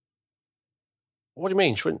went, what do you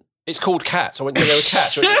mean? She went, it's called Cats. I went, yeah, there were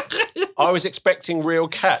cats. She went, I was expecting real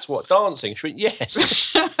cats. What, dancing? She went,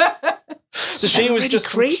 yes. So she was really just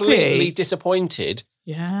creepy. completely disappointed.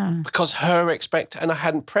 Yeah. Because and I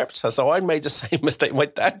hadn't prepped her. So I made the same mistake my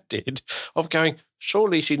dad did of going,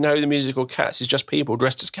 surely she'd know the musical Cats is just people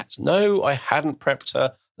dressed as cats. No, I hadn't prepped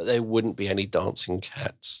her that there wouldn't be any dancing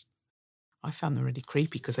cats. I found them really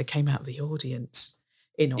creepy because they came out of the audience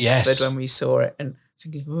in Oxford when we saw it and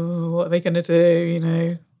thinking, oh, what are they going to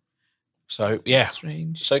do, So, yeah.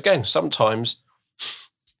 Strange. So again, sometimes,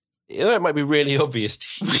 it might be really obvious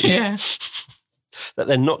to you. Yeah. That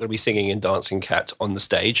they're not going to be singing and dancing cats on the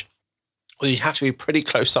stage. Or you'd have to be pretty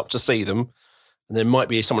close up to see them. And there might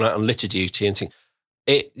be someone out on litter duty and think,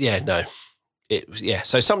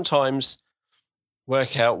 So sometimes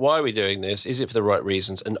work out, why are we doing this? Is it for the right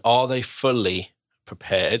reasons? And are they fully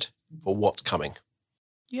prepared for what's coming?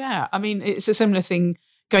 Yeah. I mean, it's a similar thing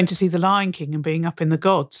going to see The Lion King and being up in the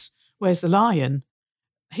gods. Where's the lion?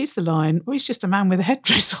 He's the lion. Well, he's just a man with a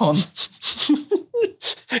headdress on.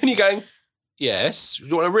 And you're going, yes.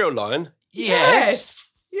 You want a real lion? Yes.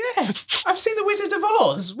 I've seen The Wizard of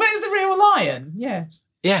Oz. Where's the real lion? Yes.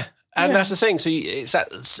 Yeah. And that's the thing. So it's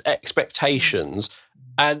that expectations.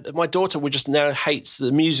 And my daughter would just now hates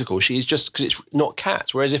the musical. She's just, because it's not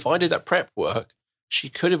Cats. Whereas if I did that prep work, she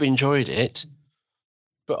could have enjoyed it.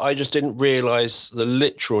 But I just didn't realise the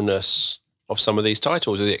literalness of some of these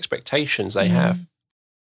titles or the expectations they have.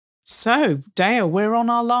 So, Dale, we're on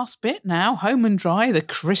our last bit now, home and dry, the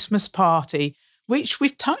Christmas party, which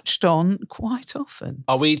we've touched on quite often.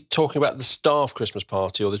 Are we talking about the staff Christmas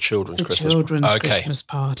party or the children's Christmas party? Children's Christmas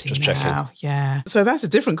party. Just now. checking. Yeah. So that's a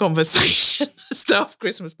different conversation, the staff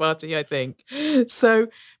Christmas party, I think. So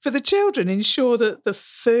for the children, ensure that the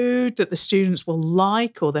food that the students will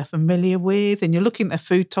like or they're familiar with, and you're looking at their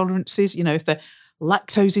food tolerances, if they're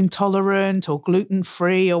lactose intolerant or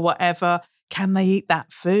gluten-free or whatever, can they eat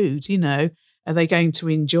that food? Are they going to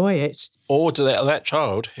enjoy it? Or do they have that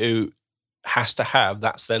child who has to have,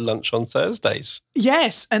 that's their lunch on Thursdays?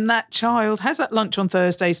 Yes, and that child has that lunch on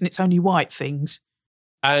Thursdays and it's only white things.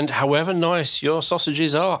 And however nice your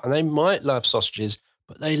sausages are, and they might love sausages,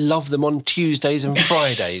 but they love them on Tuesdays and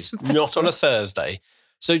Fridays, not on a Thursday.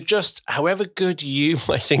 So just however good you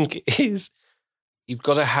might think it is, you've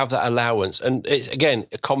got to have that allowance. And it's, again,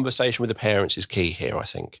 a conversation with the parents is key here, I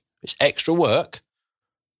think. It's extra work,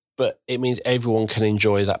 but it means everyone can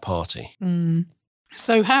enjoy that party.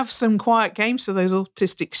 So have some quiet games for those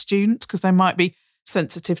autistic students because they might be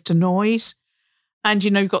sensitive to noise. And,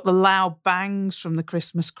 you've got the loud bangs from the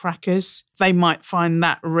Christmas crackers. They might find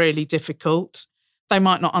that really difficult. They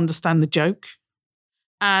might not understand the joke.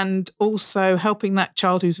 And also helping that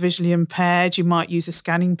child who's visually impaired, you might use a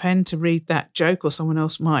scanning pen to read that joke or someone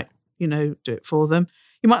else might, do it for them.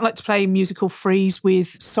 You might like to play musical freeze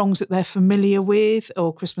with songs that they're familiar with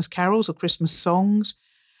or Christmas carols or Christmas songs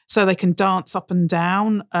so they can dance up and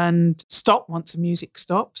down and stop once the music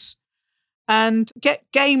stops. And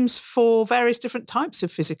get games for various different types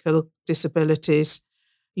of physical disabilities.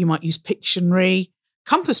 You might use Pictionary,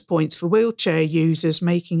 compass points for wheelchair users,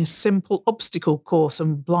 making a simple obstacle course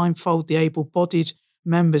and blindfold the able-bodied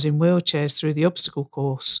members in wheelchairs through the obstacle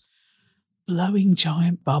course. Blowing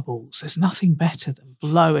giant bubbles. There's nothing better than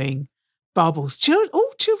blowing bubbles.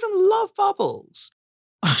 All children love bubbles.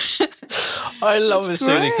 I love it,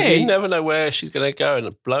 Sue, because you never know where she's going to go.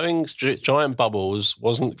 And blowing giant bubbles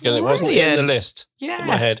wasn't in the list in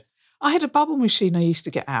my head. I had a bubble machine I used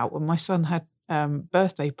to get out when my son had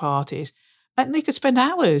birthday parties, and they could spend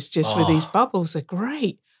hours just with these bubbles. They're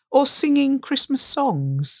great. Or singing Christmas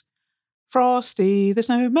songs. Frosty, the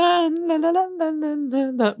snowman, la la la la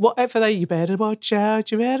la la. Whatever you better watch out,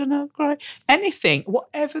 you better not cry. Anything,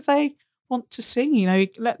 whatever they want to sing,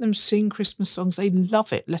 let them sing Christmas songs. They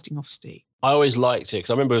love it, letting off steam. I always liked it because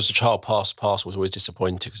I remember as a child, parcel was always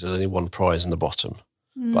disappointed because there's only one prize in the bottom.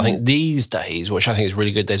 But I think these days, which I think is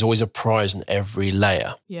really good, there's always a prize in every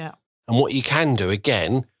layer. Yeah. And what you can do,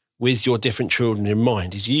 again, with your different children in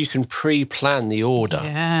mind, is you can pre-plan the order.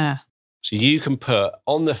 Yeah. So you can put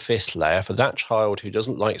on the 5th layer for that child who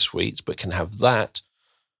doesn't like sweets but can have that.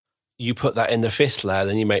 You put that in the 5th layer,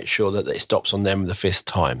 then you make sure that it stops on them the 5th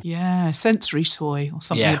time. Yeah, sensory toy or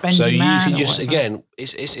something. Yeah, a bendy so you man can or just, whatever. again,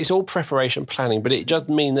 it's all preparation planning, but it does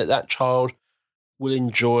mean that child will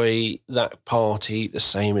enjoy that party the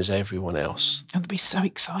same as everyone else. And they'll be so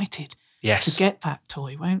excited to get that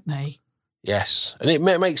toy, won't they? Yes, and it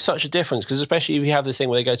makes such a difference because especially if you have the thing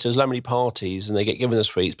where they go to so many parties and they get given the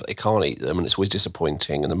sweets but they can't eat them and it's always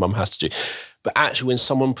disappointing and the mum has to do. But actually when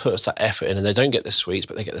someone puts that effort in and they don't get the sweets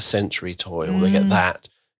but they get the sensory toy or they get that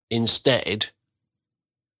instead,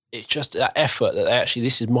 it's just that effort that they actually,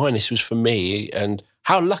 this is mine, this was for me, and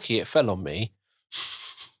how lucky it fell on me.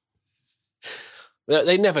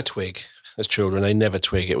 They never twig. as children. They never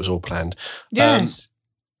twig it was all planned. Yes.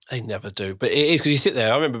 They never do. But it is because you sit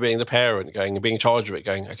there. I remember being the parent being in charge of it,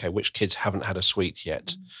 going, okay, which kids haven't had a sweet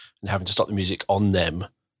yet? And having to stop the music on them.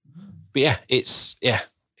 But it's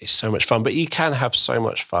so much fun. But you can have so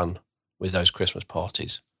much fun with those Christmas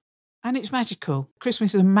parties. And it's magical.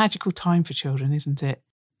 Christmas is a magical time for children, isn't it?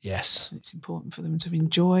 Yes. And it's important for them to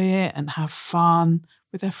enjoy it and have fun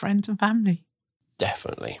with their friends and family.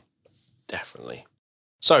 Definitely.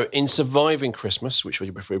 So in surviving Christmas, which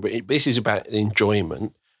we prefer, but this is about the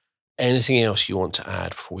enjoyment. Anything else you want to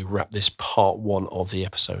add before we wrap this part 1 of the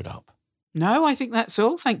episode up? No, I think that's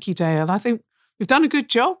all. Thank you, Dale. I think we've done a good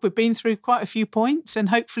job. We've been through quite a few points and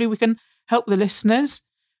hopefully we can help the listeners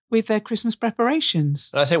with their Christmas preparations.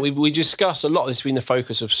 And I think we discussed a lot of this being the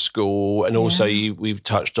focus of school and also we've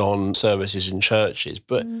touched on services in churches,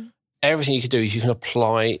 but everything you can do is you can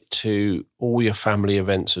apply to all your family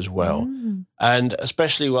events as well. And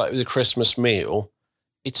especially like with the Christmas meal,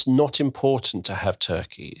 it's not important to have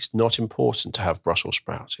turkey. It's not important to have Brussels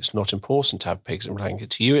sprouts. It's not important to have pigs and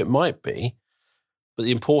blanket. To you, it might be, but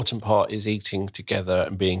the important part is eating together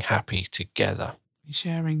and being happy together.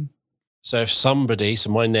 Sharing. So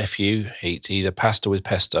my nephew eats either pasta with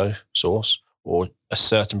pesto sauce or a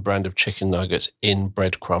certain brand of chicken nuggets in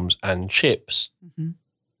breadcrumbs and chips.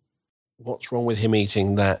 What's wrong with him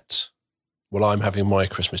eating that? Well, I'm having my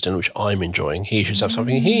Christmas dinner, which I'm enjoying. He should have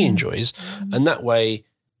something he enjoys. And that way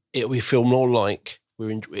it will feel more like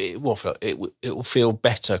it will feel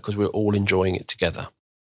better because we're all enjoying it together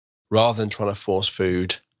rather than trying to force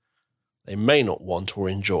food they may not want or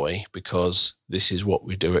enjoy because this is what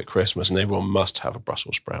we do at Christmas and everyone must have a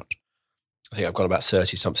Brussels sprout. I think I've got about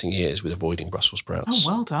 30-something years with avoiding Brussels sprouts.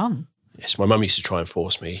 Oh, well done. Yes, my mum used to try and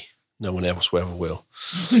force me. No one else ever will.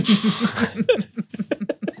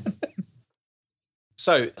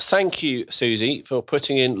 So thank you, Susie, for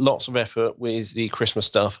putting in lots of effort with the Christmas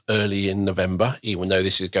stuff early in November, even though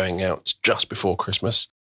this is going out just before Christmas.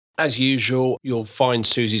 As usual, you'll find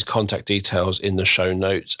Susie's contact details in the show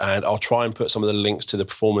notes, and I'll try and put some of the links to the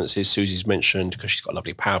performances Susie's mentioned because she's got a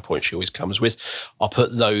lovely PowerPoint she always comes with. I'll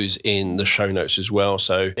put those in the show notes as well.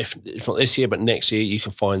 So if not this year, but next year, you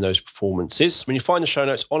can find those performances. When you find the show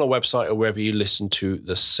notes on our website or wherever you listen to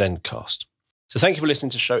the Sendcast. So thank you for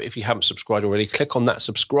listening to the show. If you haven't subscribed already, click on that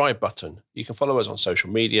subscribe button. You can follow us on social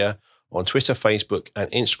media, on Twitter, Facebook, and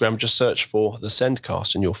Instagram. Just search for the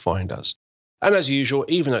Sendcast and you'll find us. And as usual,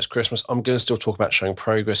 even though it's Christmas, I'm going to still talk about showing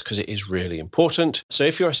progress because it is really important. So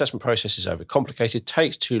if your assessment process is overcomplicated,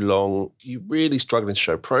 takes too long, you're really struggling to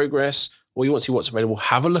show progress, or you want to see what's available,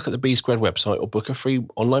 have a look at the B Squared website or book a free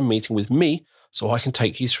online meeting with me so I can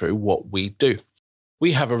take you through what we do.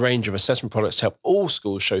 We have a range of assessment products to help all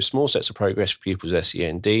schools show small steps of progress for pupils with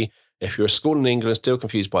SEND. If you're a school in England still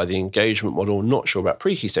confused by the engagement model, not sure about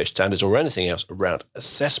pre-key stage standards or anything else around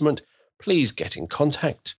assessment, please get in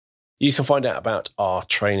contact. You can find out about our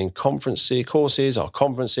training courses, our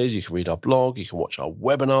conferences. You can read our blog. You can watch our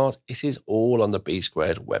webinars. It is all on the B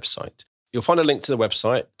Squared website. You'll find a link to the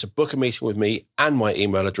website to book a meeting with me and my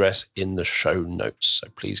email address in the show notes. So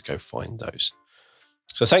please go find those.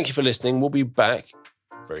 So thank you for listening. We'll be back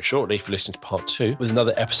very shortly for listening to part 2 with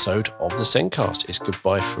another episode of the Sendcast. It's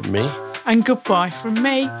goodbye from me. And goodbye from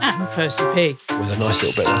me and Percy Pig. With a nice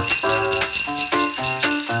little bit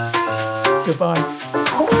of... Goodbye.